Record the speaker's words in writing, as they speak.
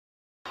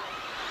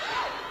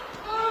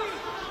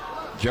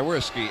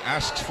Jaworski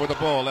asks for the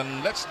ball,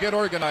 and let's get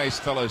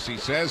organized, fellas, he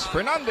says.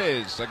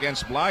 Fernandez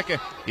against Black.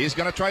 He's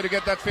going to try to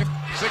get that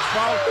sixth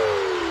foul.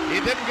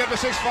 He didn't get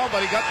the sixth foul, but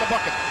he got the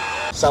bucket.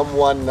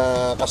 Someone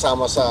na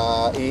kasama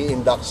sa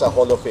i-induct sa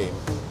Hall of Fame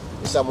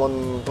is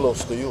someone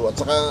close to you. At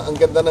saka ang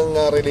ganda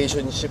ng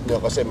relationship nyo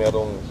kasi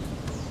merong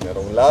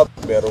love,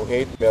 merong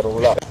hate,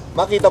 merong love.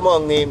 Makita mo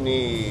ang name ni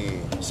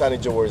Sonny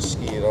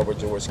Jaworski, Robert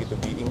Jaworski, to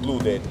be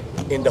included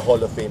in the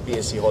Hall of Fame,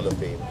 PSC Hall of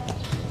Fame.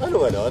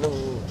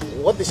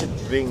 What does it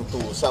bring to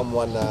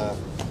someone na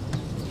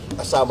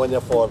kasama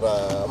niya for,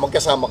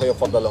 magkasama kayo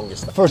for the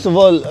longest time? First of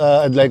all,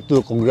 I'd like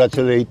to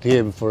congratulate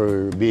him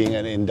for being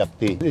an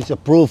inductee. It's a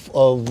proof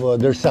of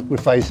their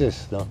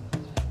sacrifices, no?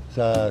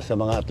 sa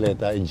mga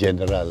atleta in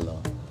general. No?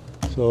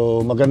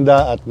 So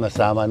maganda at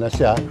nasama na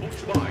siya.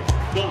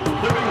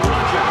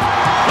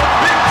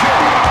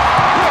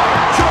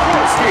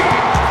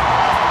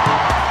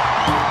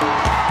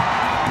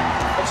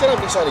 Pag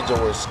sinabi Sonny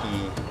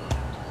Jaworski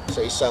sa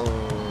isang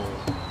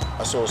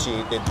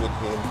associated with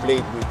him,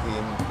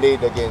 played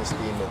against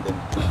him, and then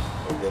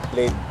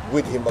played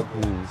with him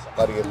again sa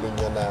career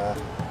niya na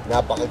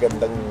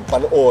napakagandang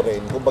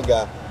panoorin.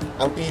 Kumbaga,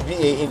 ang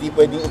PBA hindi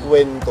pwedeng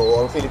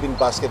ikwento, ang Philippine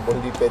basketball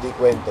hindi pwedeng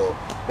ikwento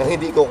nang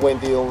hindi ko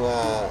kwento yung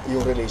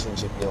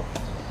relationship niyo.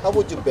 How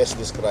would you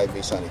best describe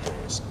Sonny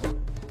Jaworski?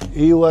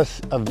 He was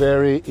a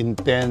very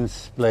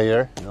intense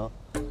player. No?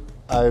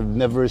 I've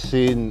never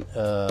seen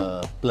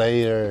a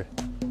player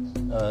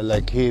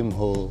like him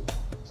who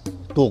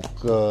took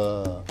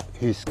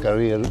his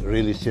career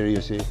really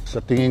seriously. Sa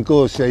tingin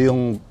ko, siya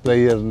yung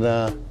player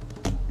na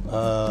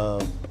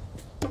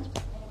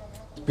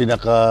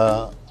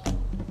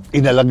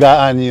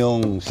inalagaan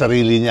yung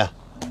sarili niya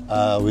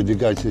with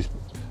regards to his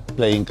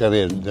playing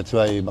career. That's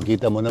why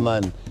makita mo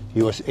naman, he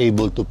was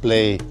able to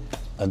play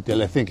until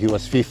I think he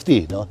was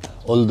 50, no?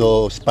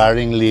 Although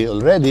sparingly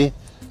already,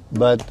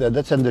 but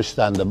that's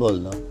understandable.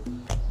 No?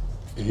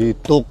 He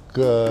took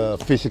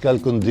physical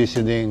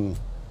conditioning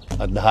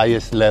at the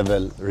highest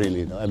level,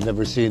 really. No? I've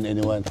never seen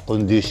anyone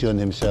condition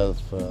himself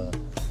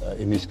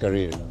in his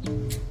career. No?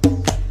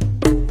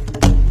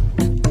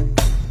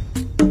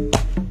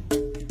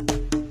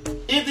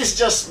 It is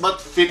just but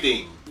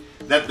fitting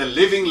that the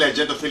living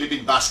legend of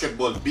Philippine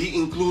basketball be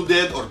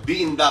included or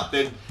be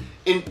inducted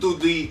into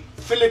the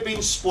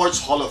Philippine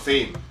Sports Hall of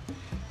Fame.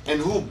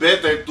 And who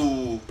better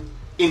to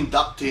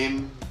induct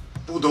him,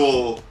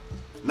 although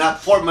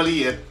not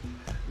formally yet,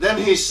 than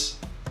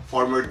his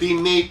former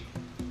teammate,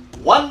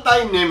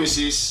 one-time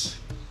nemesis,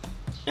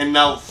 and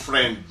now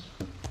friend,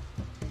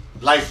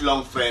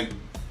 lifelong friend,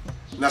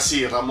 na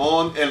si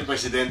Ramon el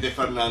Presidente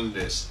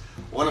Fernandez.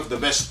 One of the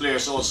best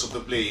players also to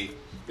play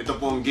ito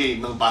pong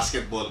game ng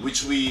basketball,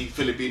 which we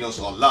Filipinos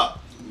all love.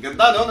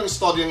 Ganda, no, ng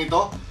storyang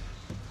ito.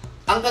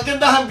 Ang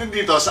kagandahan din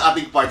dito sa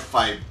ating part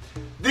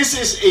 5, this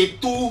is a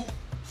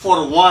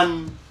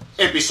 2-for-1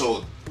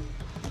 episode.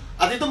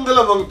 At itong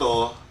dalawang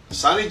to,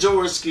 Sonny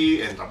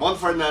Jaworski and Ramon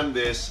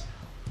Fernandez,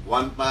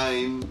 one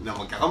time na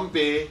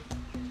magkakampi,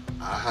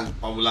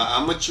 pamula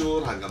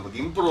amateur hanggang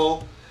maging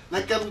pro,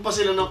 nagkaroon pa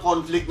sila ng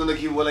conflict nung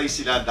naghiwalay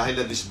sila dahil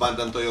na-disband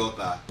ang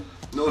Toyota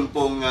noon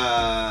pong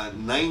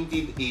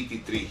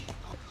 1983.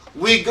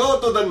 We go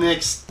to the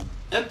next,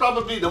 and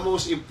probably the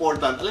most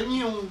important, alam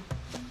niyo yung,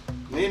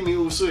 ngayon may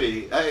uso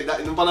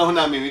nung panahon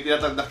namin, may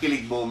tinatawag na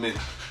kilig moment.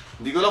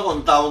 Hindi ko lang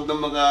kung tawag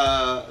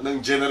ng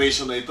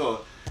generation na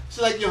ito. It's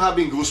like yung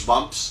having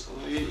goosebumps.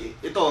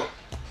 Ito,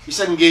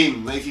 isang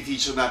game na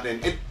i-feature natin.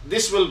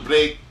 This will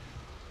break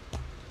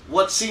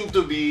what seemed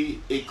to be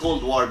a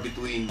Cold War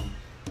between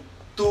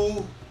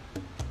two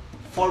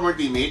former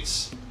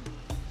teammates,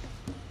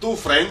 two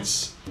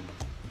friends,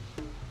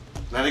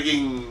 na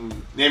naging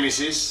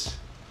nemesis,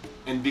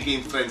 and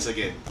became friends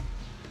again.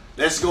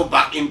 Let's go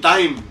back in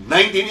time,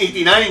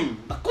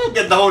 1989. Ako,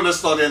 ganda ho na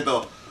story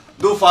nito.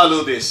 Do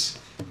follow this.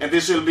 And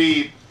this will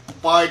be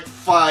part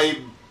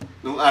 5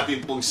 ng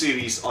ating pong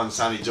series on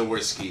Sonny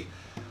Jaworski.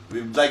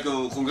 We'd like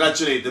to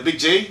congratulate the Big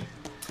J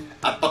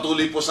at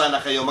patuloy po sana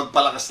kayo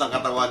magpalakas ng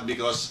katawan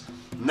because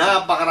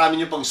napakarami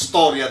nyo pang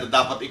storya na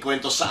dapat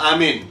ikwento sa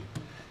amin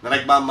na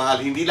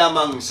nagmamahal hindi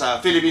lamang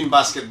sa Philippine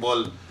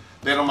basketball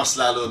pero mas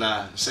lalo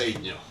na sa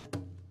inyo.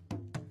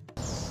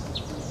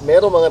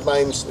 Merong mga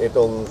times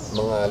itong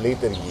mga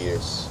later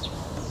years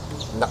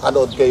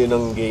nakanood kayo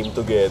ng game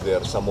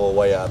together sa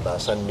MOA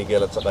yata, San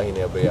Miguel at saka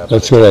Ginebra yata.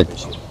 That's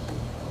correct.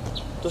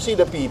 To see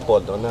the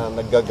people na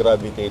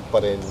nag-gravitate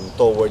pa rin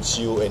towards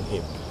you and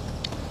him.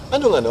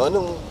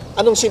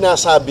 Anong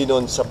sinasabi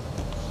nun sa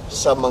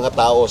mga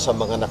tao, sa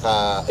mga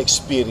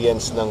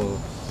naka-experience ng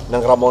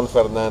Ramon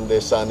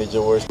Fernandez, Sonny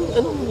Jaworski?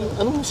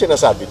 Anong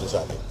sinasabi ito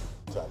sa atin?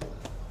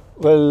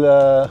 Well,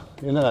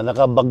 yun na nga,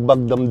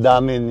 nakabagbag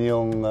damdamin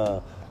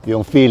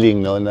yung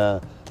feeling, no, na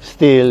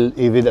still,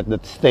 even at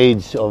that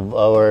stage of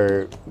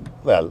our,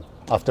 well,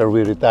 after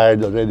we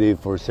retired already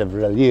for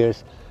several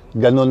years,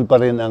 ganun pa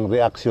rin ang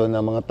reaksyon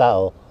ng mga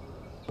tao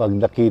pag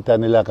nakita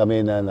nila kami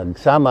na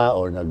nagsama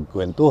or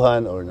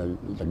nagkwentuhan or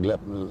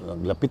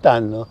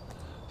naglapitan. No?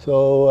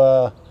 So,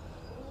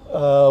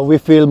 we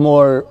feel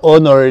more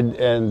honored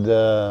and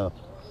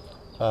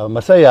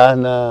masaya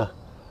na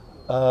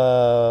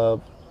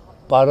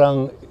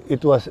parang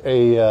it was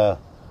a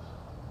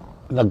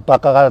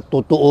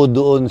nagpakatotoo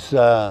doon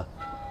sa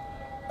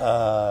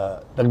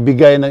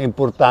nagbigay ng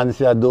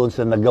importansya doon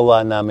sa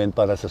nagawa namin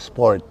para sa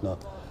sport, no?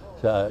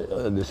 Sa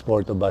the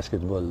sport of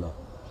basketball, no?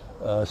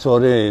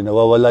 Sorry,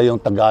 nawawala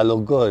yung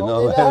Tagalog ko,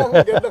 no?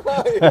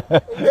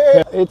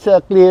 It's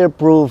a clear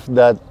proof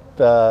that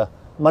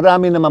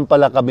marami naman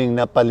pala kaming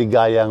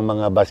napaligayang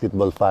mga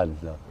basketball fans,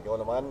 no? Ikaw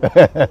naman,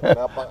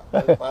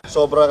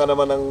 sobra ka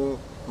naman ng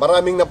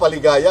maraming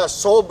napaligaya,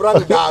 sobrang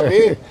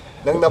dami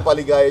ng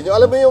napaligaya nyo.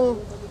 Alam mo yung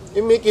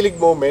may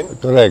kilig moment?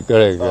 Correct.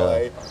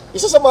 Okay.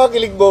 Isa sa mga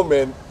kilig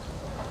moment,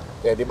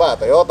 di ba,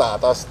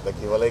 Toyota, tapos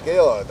naghiwalay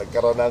kayo,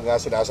 nagkaroon ng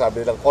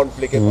sinasabi ng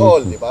conflict and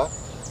all, di ba?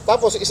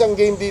 Tapos isang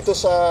game dito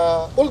sa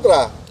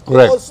Ultra,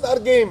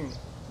 All-Star game.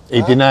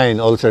 89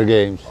 All-Star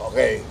games.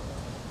 Okay.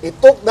 It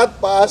took that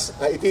pass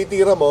na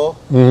ititira mo,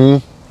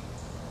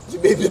 si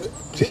Baby,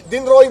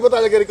 dinrowing mo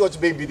talaga ni Coach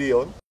Baby D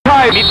yun?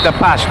 Meet the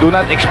pass. Do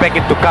not expect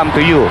it to come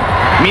to you.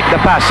 Meet the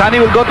pass. Sunny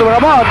will go to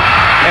Ramon,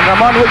 and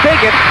Ramon will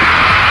take it.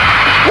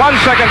 1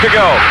 second to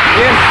go.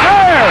 Yes,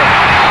 sir!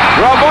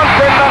 Ramon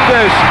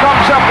Fernandez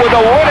comes up with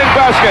a winning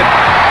basket.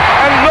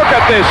 And look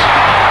at this.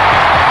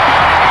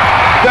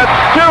 The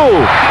two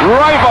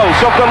rivals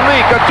of the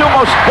league, the two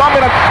most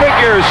dominant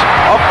figures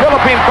of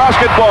Philippine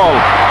basketball,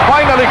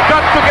 finally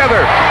got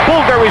together,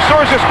 pulled their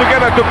resources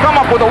together to come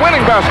up with a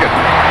winning basket.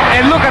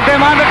 And look at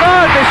them on the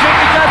court. They shake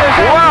each other's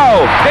hands. Wow!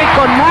 They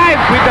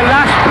connived with the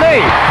last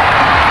play.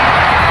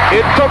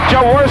 It took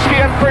Jaworski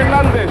and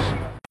Fernandez.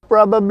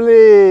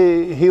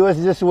 Probably he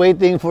was just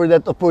waiting for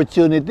that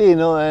opportunity, you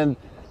know, and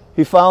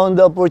he found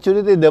the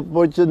opportunity. The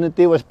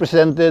opportunity was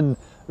presented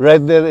right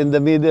there in the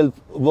middle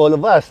of all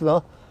of us,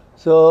 no?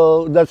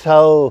 So that's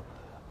how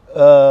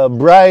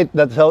bright,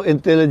 that's how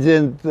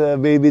intelligent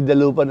Baby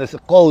Dalupan as a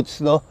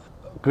coach, no?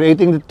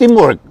 Creating the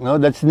teamwork, no?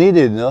 That's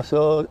needed, no?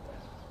 So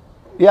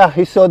yeah,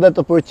 he saw that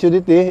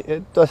opportunity.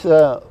 It was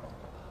a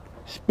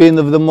spin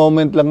of the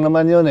moment lang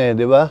naman yun, eh,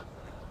 di ba?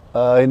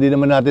 Hindi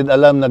naman natin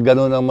alam na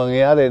gano'n ang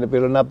mangyayari,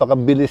 pero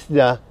napakabilis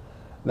niya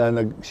na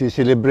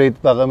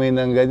nagsiselebrate pa kami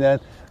ng ganyan.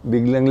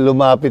 Biglang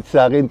lumapit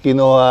sa akin,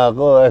 kinuha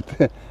ako at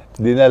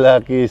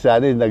dinala sa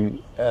akin,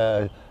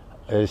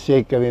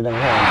 shake kami ng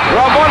hand.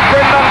 Ramon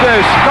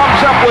Fernandez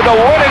comes up with a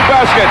winning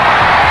basket.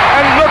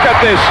 And look at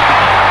this.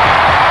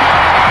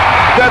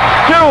 The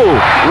two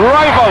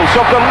rivals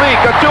of the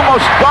league, the two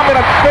most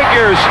dominant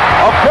figures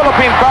of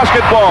Philippine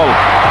basketball,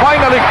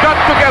 finally got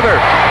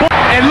together.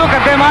 And look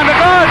at them on the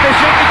court. They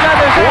shake each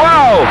other's hands.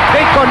 Wow!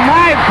 They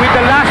connived with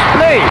the last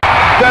play.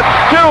 The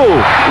two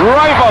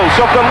rivals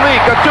of the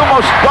league, the two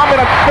most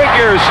dominant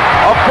figures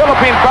of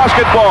Philippine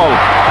basketball,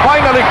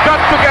 finally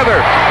got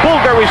together, pulled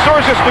their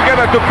resources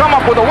together to come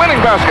up with a winning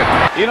basket.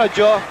 You know,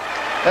 Joe,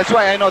 that's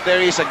why I know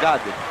there is a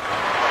God.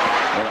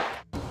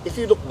 If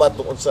you look back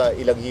doon sa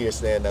ilang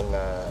years na yan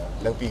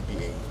ng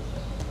PBA,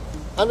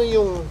 ano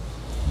yung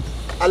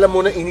alam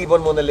mo na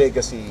iniwan mo na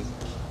legacy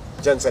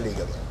dyan sa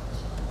liga?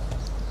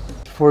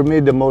 For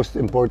me, the most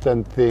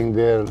important thing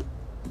there,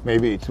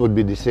 maybe it would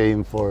be the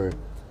same for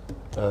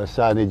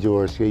Sunny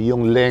Jaworski,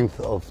 yung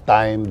length of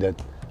time that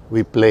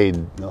we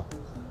played, no?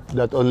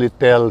 That only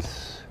tells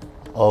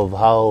of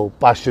how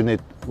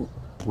passionate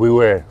we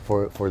were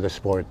for the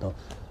sport, no?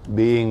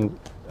 Being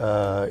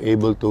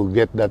able to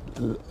get that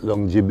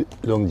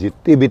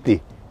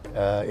longevity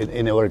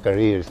in our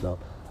careers, no?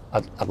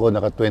 At ako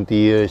naka 20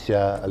 years,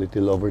 siya a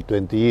little over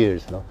 20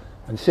 years, no?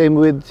 And same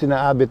with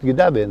sina Abet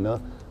Gidaben, no?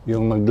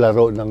 Yung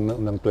maglaro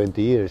ng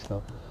 20 years,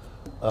 no?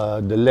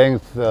 The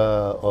length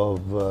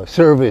of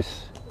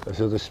service,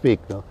 so to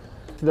speak, no?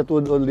 That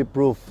would only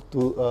prove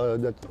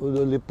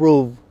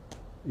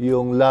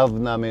yung love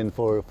namin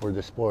for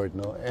the sport,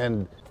 no?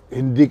 And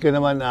hindi ka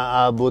naman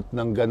aabot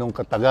ng ganong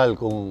katagal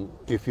kung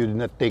if you do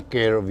not take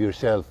care of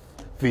yourself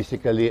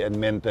physically and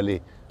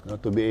mentally, no,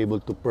 to be able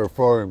to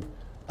perform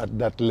at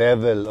that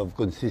level of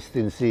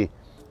consistency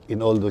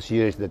in all those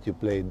years that you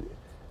played.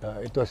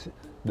 It was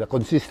the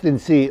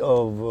consistency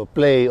of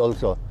play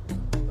also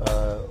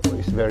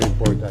is very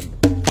important.